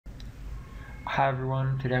Hi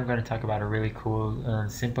everyone, today I'm going to talk about a really cool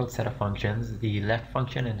simple set of functions, the left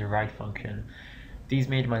function and the right function. These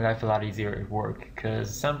made my life a lot easier at work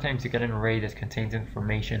because sometimes you get an array that contains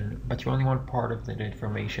information but you only want part of the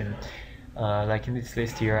information. Like in this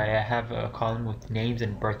list here, I have a column with names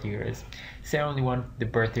and birth years. Say I only want the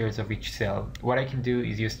birth years of each cell. What I can do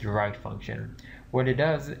is use the right function. What it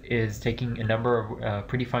does is taking a number of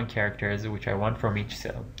predefined characters which I want from each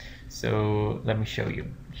cell. So let me show you.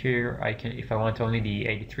 Here I can, if I want only the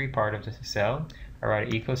 83 part of the cell, I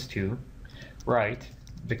write equals to right,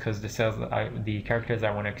 because the characters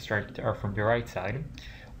I want to extract are from the right side.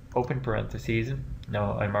 Open parentheses.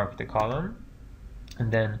 Now I mark the column,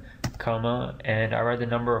 and then comma, and I write the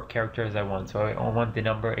number of characters I want. So I want the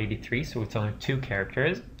number 83, so it's only 2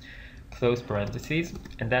 characters. Close parentheses,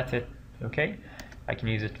 and that's it. Okay, I can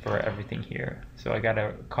use it for everything here. So I got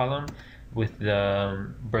a column with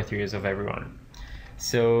the birth years of everyone.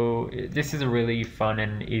 So this is a really fun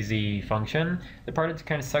and easy function. The part that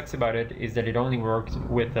kind of sucks about it is that it only works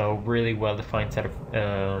with a really well-defined set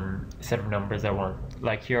of numbers I want.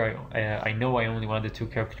 Like here, I know I only want the 2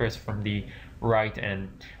 characters from the right end,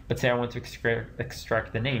 but say I want to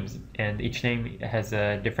extract the names, and each name has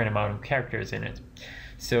a different amount of characters in it.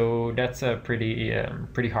 So that's pretty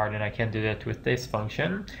hard, and I can't do that with this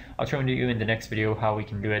function. I'll show you in the next video how we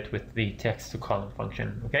can do it with the text to column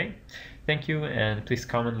function. Okay, thank you, and please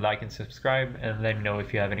comment, like, and subscribe, and let me know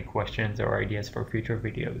if you have any questions or ideas for future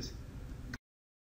videos.